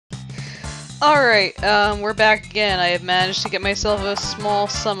Alright, we're back again. I have managed to get myself a small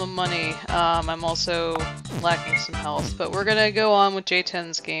sum of money. I'm also lacking some health, but we're gonna go on with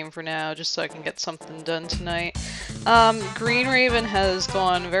J10's game for now, just so I can get something done tonight. Green Raven has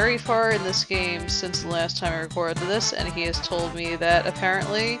gone very far in this game since the last time I recorded this, and he has told me that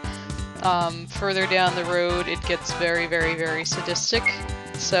apparently, further down the road it gets very, very, very sadistic,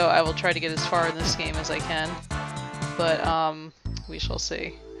 so I will try to get as far in this game as I can. But, we shall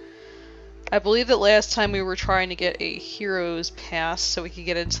see. I believe that last time we were trying to get a hero's pass so we could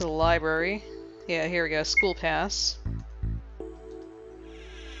get into the library. Yeah, here we go, school pass.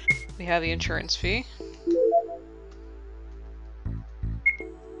 We have the insurance fee.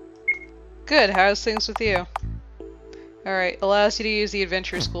 Good, how's things with you? Alright, allows you to use the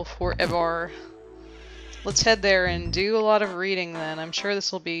adventure school forever. Let's head there and do a lot of reading then. I'm sure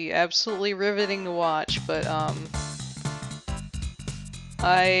this will be absolutely riveting to watch, but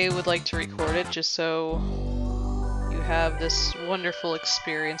I would like to record it just so you have this wonderful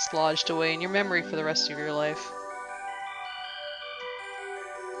experience lodged away in your memory for the rest of your life.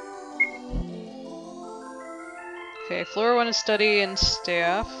 Okay, floor 1 is study and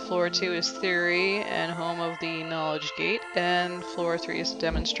staff, floor 2 is theory and home of the knowledge gate, and floor 3 is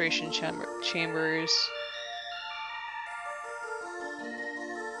demonstration chambers.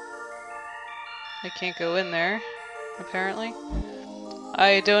 I can't go in there, apparently.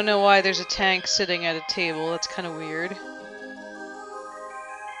 I don't know why there's a tank sitting at a table, that's kind of weird.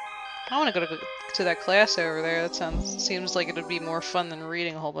 I want to go to that class over there, that seems like it would be more fun than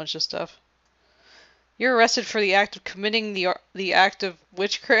reading a whole bunch of stuff. You're arrested for the act of committing the act of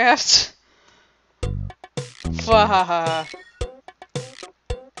witchcraft? Fahaha.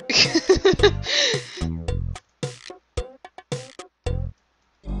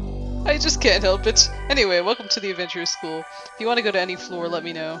 I just can't help it. Anyway, welcome to the adventure school. If you want to go to any floor, let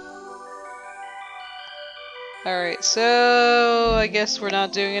me know. Alright, so I guess we're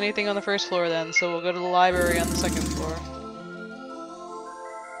not doing anything on the first floor then, so we'll go to the library on the second floor.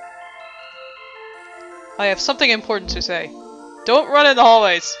 I have something important to say. Don't run in the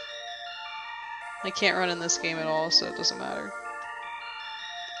hallways! I can't run in this game at all, so it doesn't matter.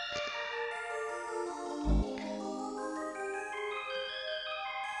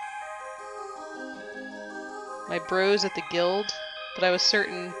 My bros at the guild, but I was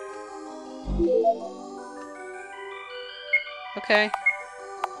certain... Okay.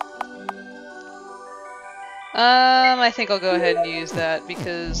 I think I'll go ahead and use that,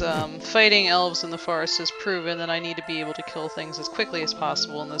 because, fighting elves in the forest has proven that I need to be able to kill things as quickly as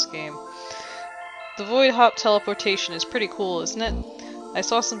possible in this game. The Void Hop teleportation is pretty cool, isn't it? I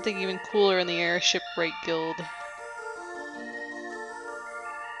saw something even cooler in the Airship Right Guild.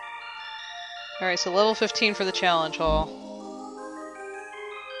 Alright, so level 15 for the challenge hall.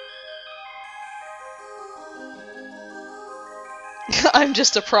 I'm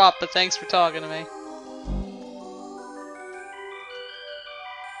just a prop, but thanks for talking to me.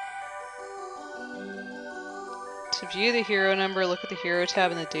 To view the hero number, look at the hero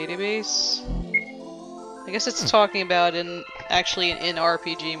tab in the database. I guess it's talking about actually in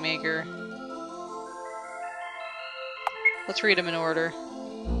RPG Maker. Let's read them in order.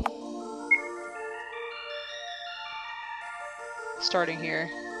 Starting here.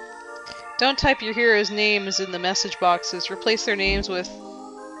 Don't type your hero's names in the message boxes. Replace their names with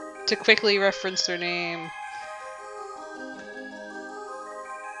to quickly reference their name.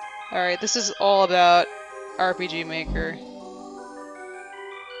 Alright, this is all about RPG Maker.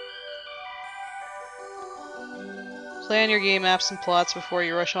 Plan your game maps and plots before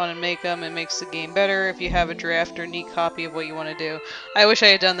you rush on and make them. It makes the game better if you have a draft or neat copy of what you want to do. I wish I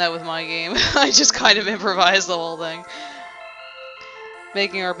had done that with my game. I just kind of improvised the whole thing.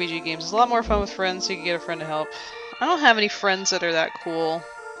 Making RPG games is a lot more fun with friends, so you can get a friend to help. I don't have any friends that are that cool.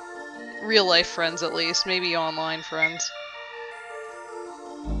 Real life friends, at least. Maybe online friends.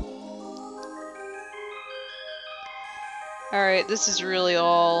 Alright, this is really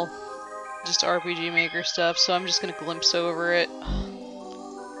all just RPG Maker stuff, so I'm just gonna glimpse over it.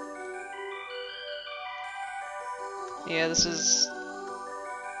 Yeah, this is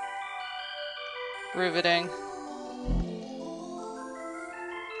riveting.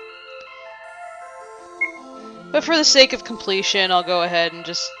 But for the sake of completion, I'll go ahead and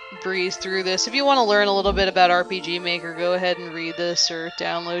just breeze through this. If you want to learn a little bit about RPG Maker, go ahead and read this, or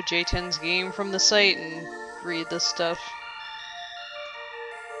download J10's game from the site and read this stuff.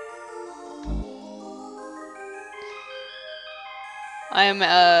 I am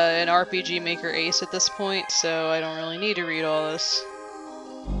an RPG Maker ace at this point, so I don't really need to read all this.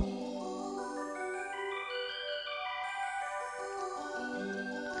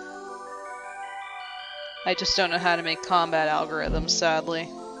 I just don't know how to make combat algorithms, sadly.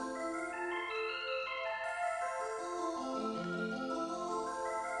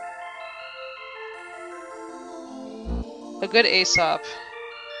 A good Aesop.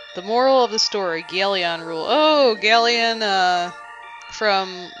 The moral of the story, Galleon rule. Oh, Galleon,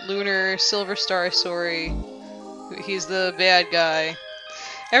 from Lunar Silver Star story. He's the bad guy.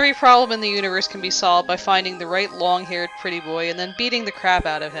 Every problem in the universe can be solved by finding the right long-haired pretty boy and then beating the crap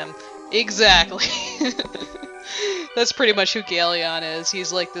out of him. Exactly. That's pretty much who Galleon is.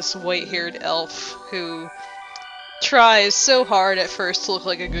 He's like this white-haired elf who tries so hard at first to look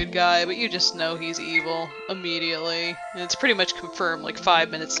like a good guy, but you just know he's evil immediately. And it's pretty much confirmed like 5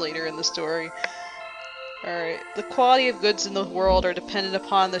 minutes later in the story. Alright, the quality of goods in the world are dependent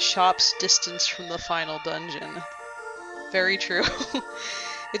upon the shop's distance from the final dungeon. Very true.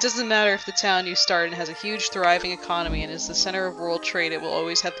 It doesn't matter if the town you start in has a huge thriving economy and is the center of world trade, it will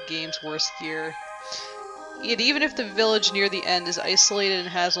always have the game's worst gear. Yet even if the village near the end is isolated and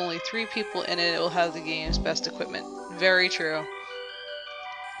has only 3 people in it, it will have the game's best equipment. Very true.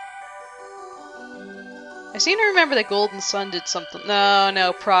 I seem to remember that Golden Sun did something.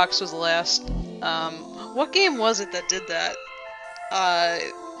 No, Prox was the last. What game was it that did that?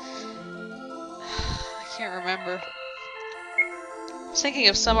 I can't remember. I was thinking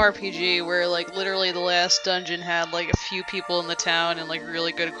of some RPG where, like, literally the last dungeon had, like, a few people in the town and, like,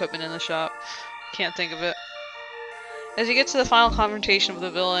 really good equipment in the shop. Can't think of it. As you get to the final confrontation with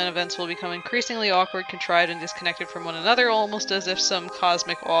the villain, events will become increasingly awkward, contrived, and disconnected from one another, almost as if some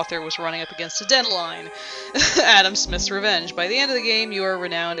cosmic author was running up against a deadline. Adam Smith's Revenge. By the end of the game, you are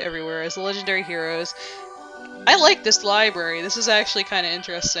renowned everywhere as legendary heroes. I like this library. This is actually kind of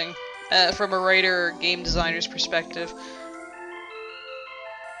interesting, from a writer or game designer's perspective.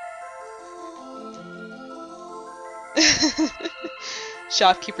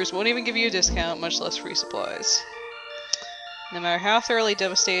 Shopkeepers won't even give you a discount, much less free supplies. No matter how thoroughly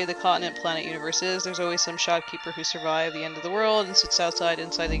devastated the continent planet universe is, there's always some shopkeeper who survived the end of the world and sits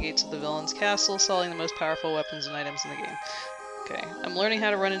inside the gates of the villain's castle, selling the most powerful weapons and items in the game. Okay, I'm learning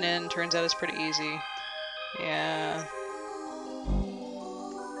how to run an inn. Turns out it's pretty easy. Yeah.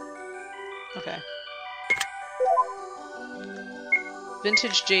 Okay.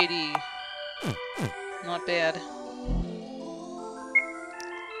 Vintage JD. Not bad.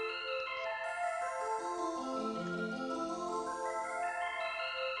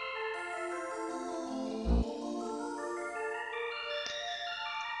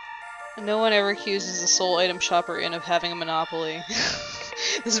 No one ever accuses the sole item shop or inn of having a monopoly.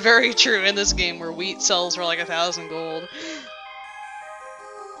 This is very true in this game where wheat sells for like 1,000 gold.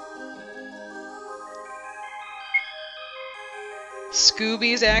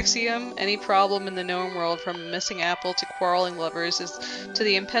 Scooby's axiom: any problem in the gnome world, from a missing apple to quarreling lovers is to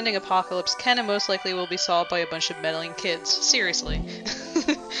the impending apocalypse, can and most likely will be solved by a bunch of meddling kids. Seriously.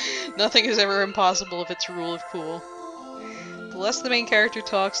 Nothing is ever impossible if it's a rule of cool. The less the main character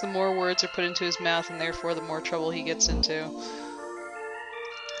talks, the more words are put into his mouth, and therefore the more trouble he gets into.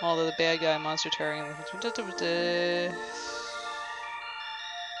 Although the bad guy monster tearing.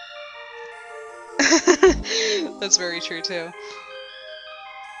 That's very true too.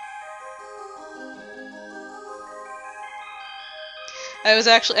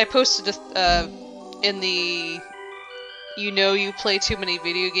 I posted in the you play too many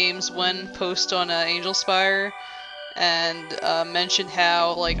video games when post on Angel Spire, and mentioned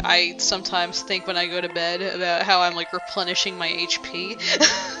how, like, I sometimes think when I go to bed about how I'm, like, replenishing my HP.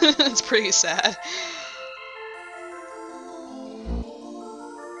 It's pretty sad.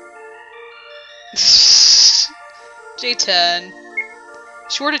 J10.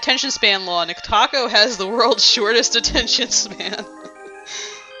 Short attention span law. Natako has the world's shortest attention span.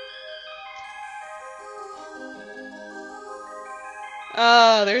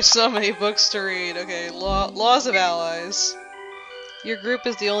 Ah, there's so many books to read. Okay, Laws of Allies. Your group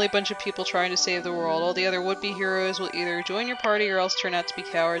is the only bunch of people trying to save the world. All the other would-be heroes will either join your party or else turn out to be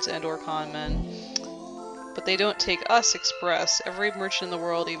cowards and/or con men. But they don't take us express. Every merchant in the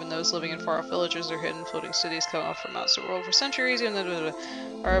world, even those living in far-off villages or hidden floating cities come off from outside the world for centuries,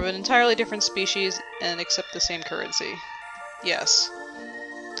 are of an entirely different species and accept the same currency. Yes.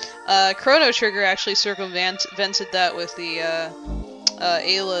 Chrono Trigger actually circumvented that with the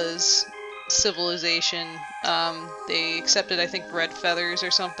Ayla's civilization. They accepted, I think, red feathers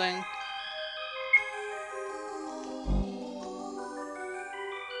or something.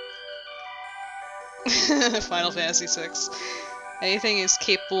 Final Fantasy VI. Anything is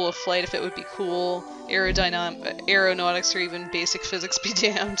capable of flight if it would be cool. Aeronautics or even basic physics be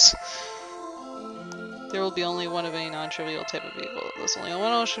damned. There will be only one of any non-trivial type of vehicle. There's only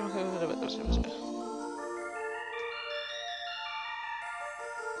one ocean.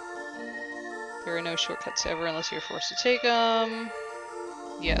 There are no shortcuts ever unless you're forced to take them.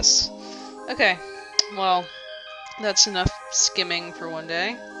 Yes. Okay. Well, that's enough skimming for one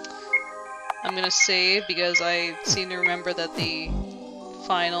day. I'm gonna save because I seem to remember that the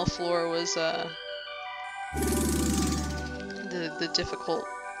final floor was the difficult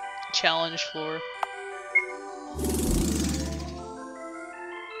challenge floor.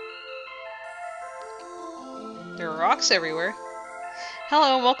 There are rocks everywhere.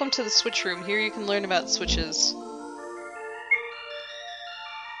 Hello and welcome to the switch room. Here you can learn about switches.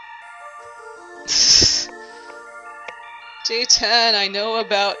 J10, I know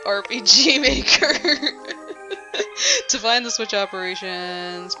about RPG Maker. To find the switch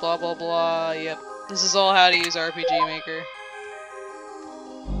operations, blah blah blah, yep. This is all how to use RPG Maker.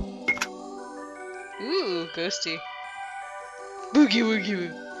 Ooh, ghosty. Boogie woogie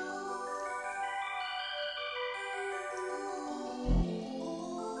woo.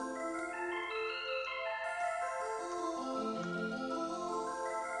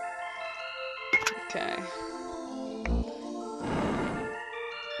 Okay.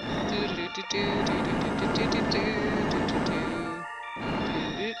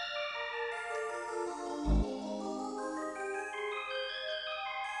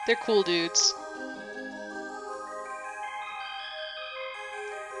 They're cool dudes.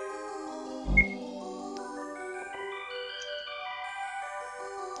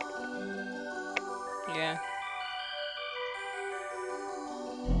 Yeah.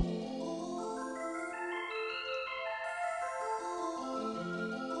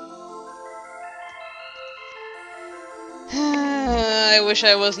 I wish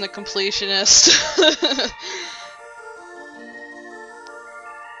I wasn't a completionist.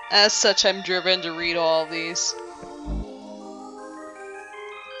 As such, I'm driven to read all of these.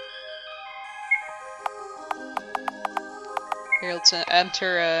 Here, let's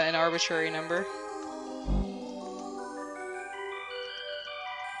enter an arbitrary number.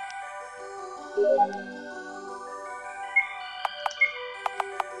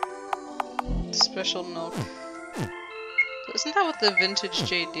 Special milk. Isn't that what the vintage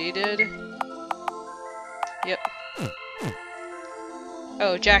JD did? Yep.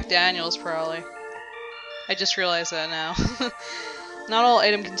 Oh, Jack Daniels probably. I just realized that now. Not all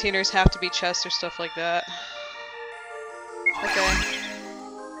item containers have to be chests or stuff like that. Okay.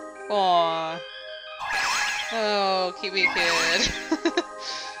 Aww. Oh, keep me a kid.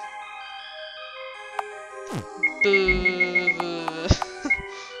 Boo. Boo.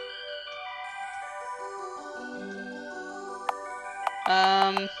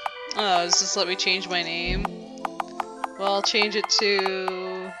 Oh, does this let me change my name? Well, I'll change it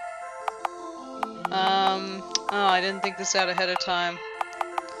to... oh, I didn't think this out ahead of time.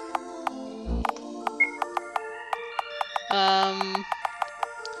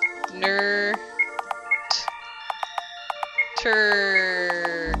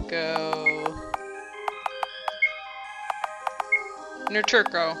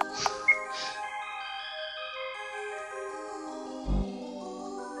 Nurturko.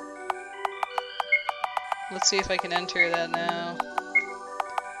 Let's see if I can enter that now.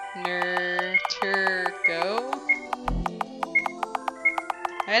 Nurturko.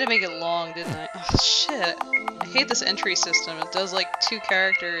 I had to make it long, didn't I? Oh, shit. I hate this entry system. It does like 2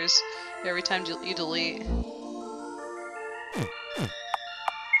 characters every time you delete.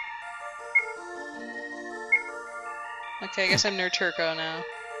 Okay, I guess I'm Nurturko now.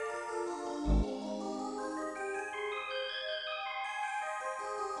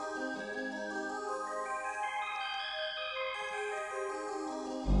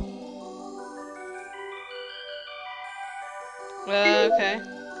 Okay.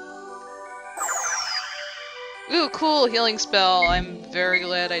 Ooh, cool healing spell. I'm very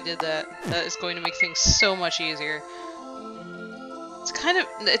glad I did that. That is going to make things so much easier.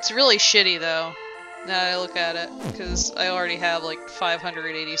 It's really shitty though, now that I look at it, because I already have like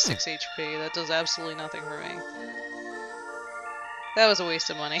 586 HP. That does absolutely nothing for me. That was a waste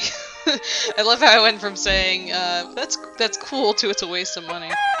of money. I love how I went from saying, that's cool to it's a waste of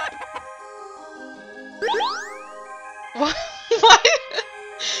money. Why?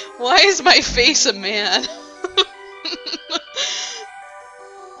 Why is my face a man?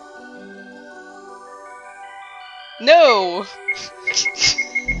 No!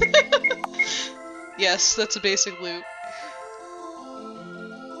 Yes, that's a basic loot.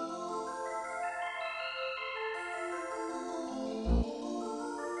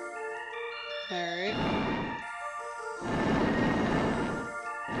 Alright.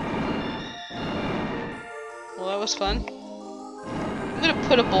 Well, that was fun. I'm gonna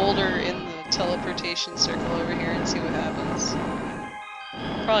put a boulder in the teleportation circle over here and see what happens.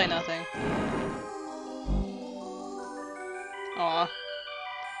 Probably nothing. Aw.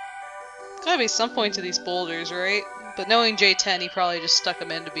 Gotta be some point to these boulders, right? But knowing J10, he probably just stuck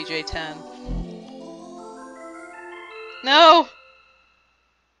them in to be J10. No!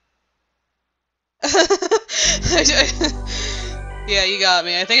 Yeah, you got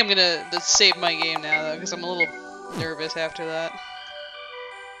me. I think I'm gonna save my game now, though, because I'm a little nervous after that.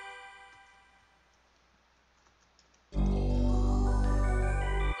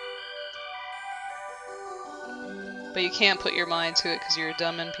 But you can't put your mind to it because you're a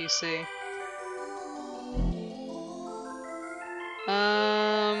dumb NPC.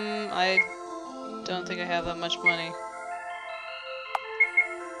 I don't think I have that much money.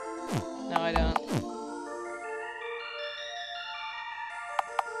 No, I don't.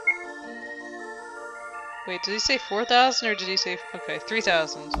 Wait, did he say 4,000 or did he say... Okay,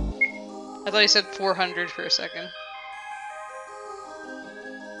 3,000. I thought he said 400 for a second.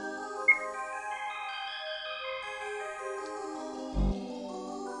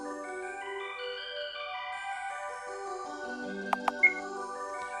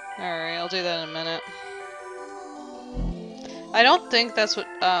 Alright, I'll do that in a minute. I don't think that's what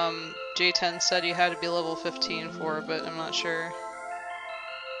J10 said you had to be level 15 for, but I'm not sure.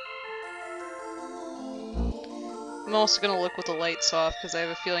 I'm also gonna look with the lights off because I have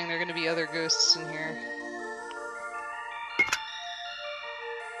a feeling there are gonna be other ghosts in here.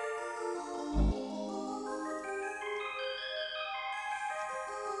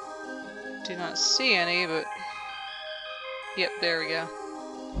 Do not see any, but... Yep, there we go.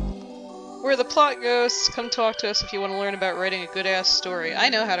 We're the plot ghosts. Come talk to us if you want to learn about writing a good-ass story. I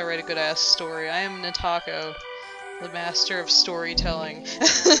know how to write a good-ass story. I am Natako, the master of storytelling.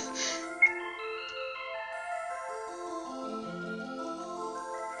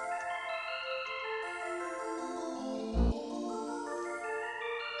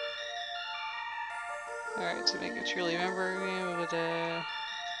 Alright, to make a truly memorable game, but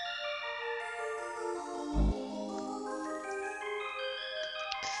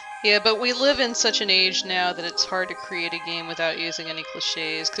yeah, but we live in such an age now that it's hard to create a game without using any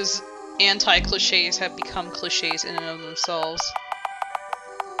cliches, because anti-cliches have become cliches in and of themselves.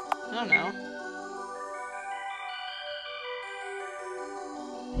 I don't know.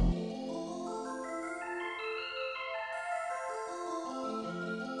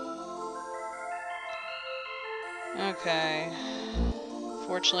 Okay.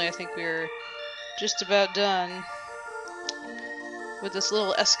 Fortunately, I think we're just about done with this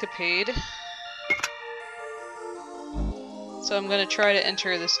little escapade. So I'm gonna try to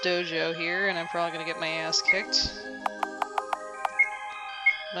enter this dojo here, and I'm probably gonna get my ass kicked.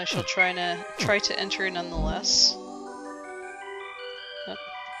 But I shall try to enter nonetheless. Yep.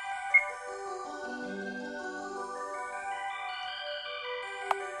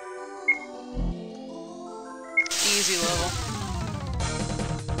 Easy level.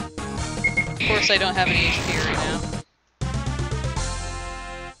 Of course I don't have any HP right now.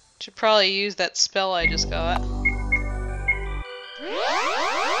 Should probably use that spell I just got.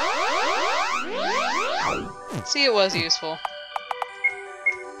 See, it was useful.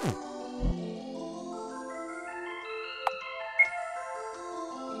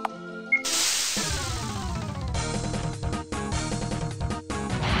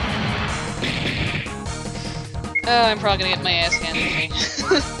 Oh, I'm probably gonna get my ass handed to me.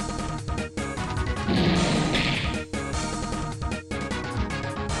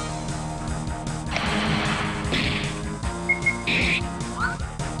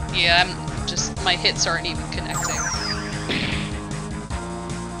 Yeah, my hits aren't even connecting.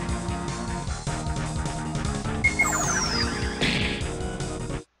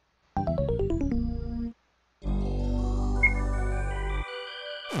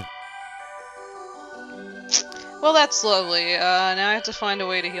 Well, that's lovely. Now I have to find a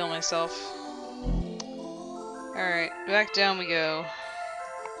way to heal myself. Alright, back down we go.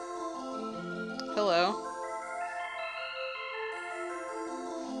 Hello.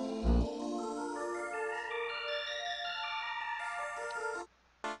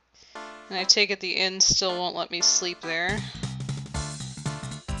 And I take it the inn still won't let me sleep there.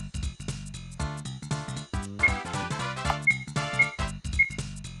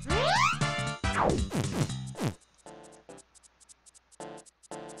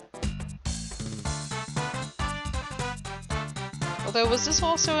 Although, was this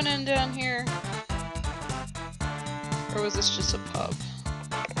also an inn down here? Or was this just a pub?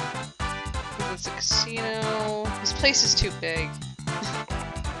 It's a casino. This place is too big.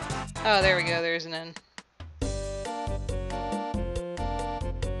 Oh, there we go, there's an inn.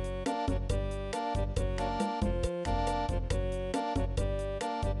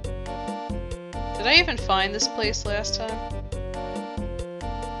 Did I even find this place last time?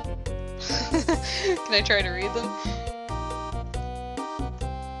 Can I try to read them?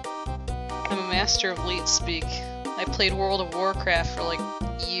 I'm a master of late speak. I played World of Warcraft for like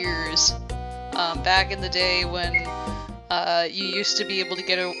years. Back in the day when you used to be able to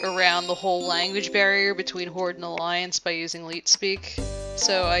get around the whole language barrier between Horde and Alliance by using late speak.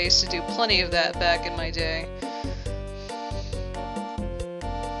 So I used to do plenty of that back in my day.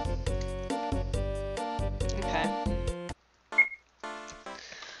 Okay.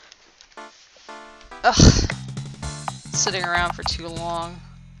 Ugh. Sitting around for too long.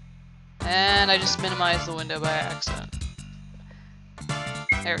 And I just minimized the window by accident.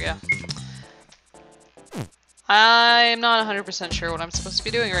 There we go. I'm not 100% sure what I'm supposed to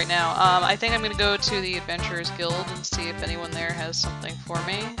be doing right now. I think I'm gonna go to the Adventurers Guild and see if anyone there has something for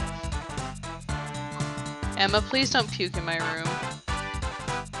me. Emma, please don't puke in my room.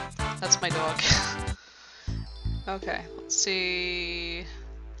 That's my dog. Okay, let's see...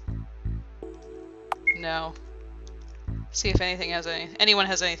 No. See if anyone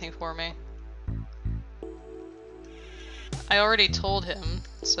has anything for me. I already told him,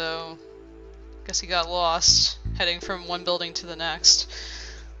 so... Guess he got lost, heading from one building to the next.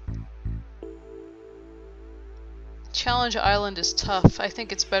 Challenge Island is tough. I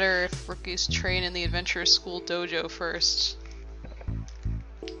think it's better if rookies train in the Adventure School dojo first.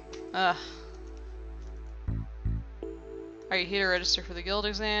 Are you here to register for the guild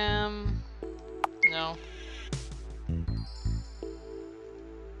exam? No.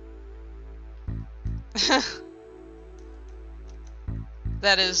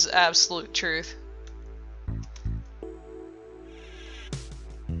 That is absolute truth.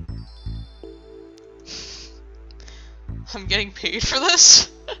 I'm getting paid for this?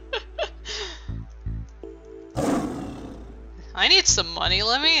 I need some money,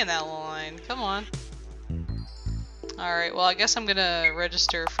 let me in that line, come on. Alright, well I guess I'm gonna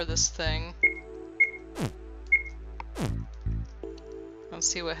register for this thing. Let's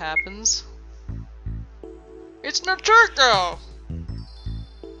see what happens. It's Natako!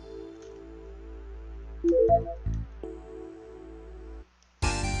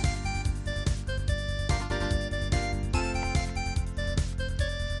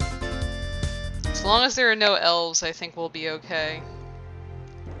 As long as there are no elves, I think we'll be okay.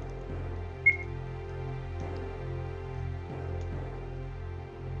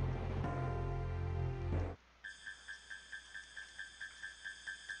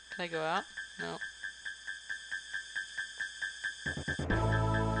 Can I go out? No.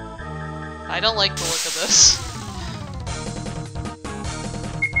 I don't like the look of this.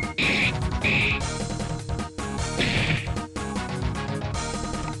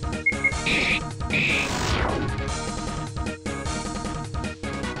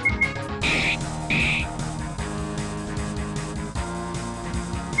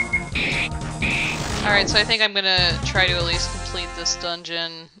 Alright, so I think I'm gonna try to at least complete this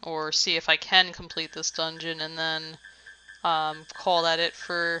dungeon, or see if I can complete this dungeon, and then call that it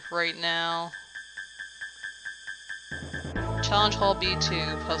for right now. Challenge Hall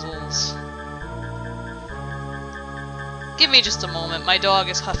B2, puzzles. Give me just a moment, my dog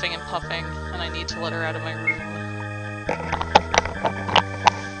is huffing and puffing, and I need to let her out of my room.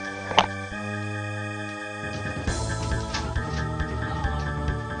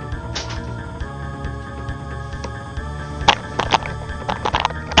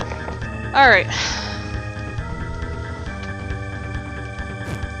 Alright.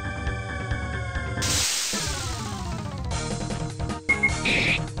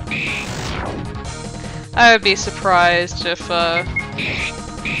 I would be surprised if, I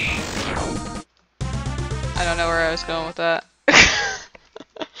don't know where I was going with that.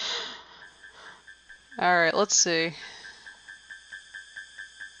 Alright, let's see.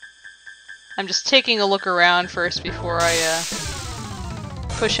 I'm just taking a look around first before I,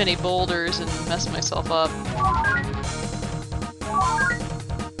 push any boulders and mess myself up.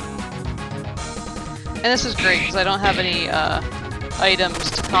 And this is great, because I don't have any,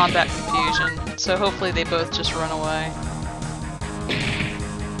 items to combat confusion, so hopefully they both just run away.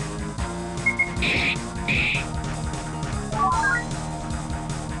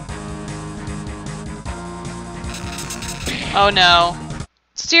 Oh no.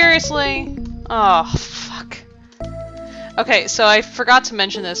 Seriously? Oh, fuck. Okay, so I forgot to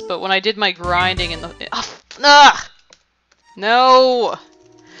mention this, but when I did my grinding in the... No!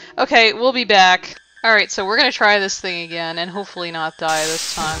 Okay, we'll be back. Alright, so we're gonna try this thing again, and hopefully not die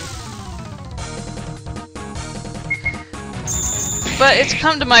this time. But it's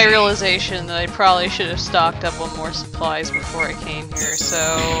come to my realization that I probably should have stocked up on more supplies before I came here, so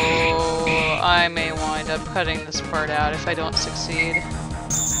I may wind up cutting this part out if I don't succeed.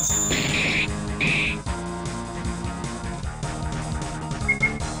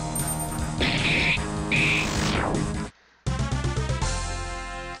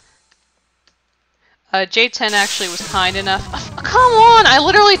 J10 actually was kind enough. Come on! I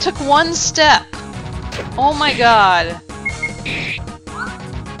literally took one step! Oh my god.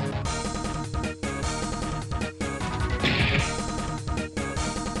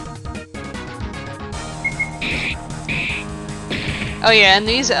 Oh yeah, and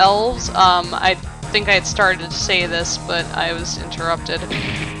these elves, I think I had started to say this, but I was interrupted.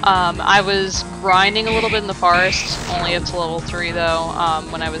 I was grinding a little bit in the forest, only up to level 3 though,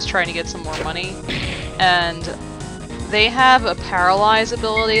 when I was trying to get some more money. And they have a paralyze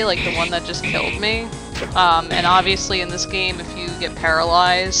ability, like the one that just killed me. And obviously in this game, if you get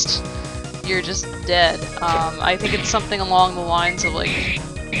paralyzed, you're just dead. I think it's something along the lines of like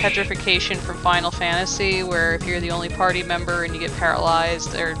petrification from Final Fantasy, where if you're the only party member and you get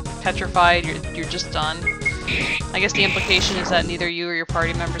paralyzed or petrified, you're just done. I guess the implication is that neither you or your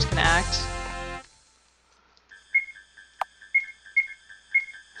party members can act.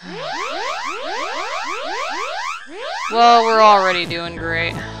 Well, we're already doing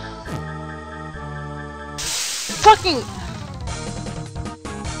great. Fucking...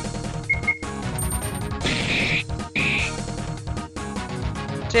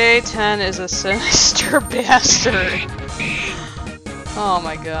 J10 is a sinister bastard. Oh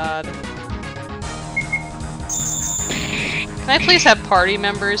my god. Can I please have party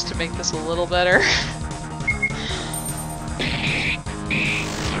members to make this a little better?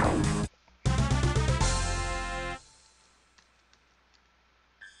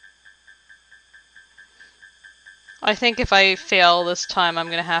 I think if I fail this time, I'm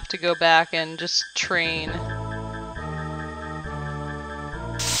gonna have to go back and just train.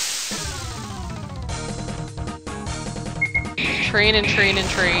 Train and train and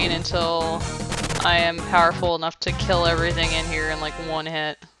train until I am powerful enough to kill everything in here in like one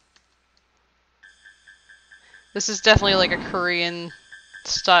hit. This is definitely like a Korean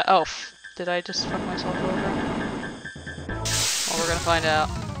style. Oh, did I just fuck myself over? Well, we're gonna find out.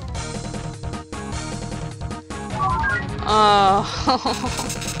 Oh,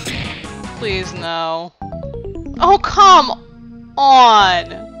 please no. Oh, come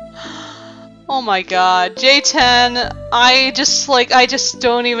on! Oh my god, J10, I just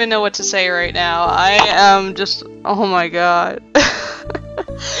don't even know what to say right now. I am just, oh my god.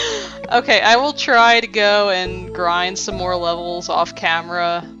 Okay, I will try to go and grind some more levels off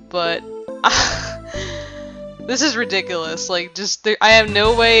camera, but this is ridiculous. Like, I have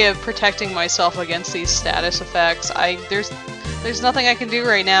no way of protecting myself against these status effects. There's nothing I can do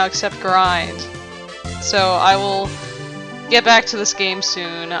right now except grind. So I will get back to this game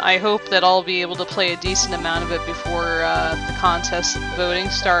soon. I hope that I'll be able to play a decent amount of it before the contest voting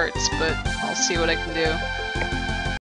starts, but I'll see what I can do.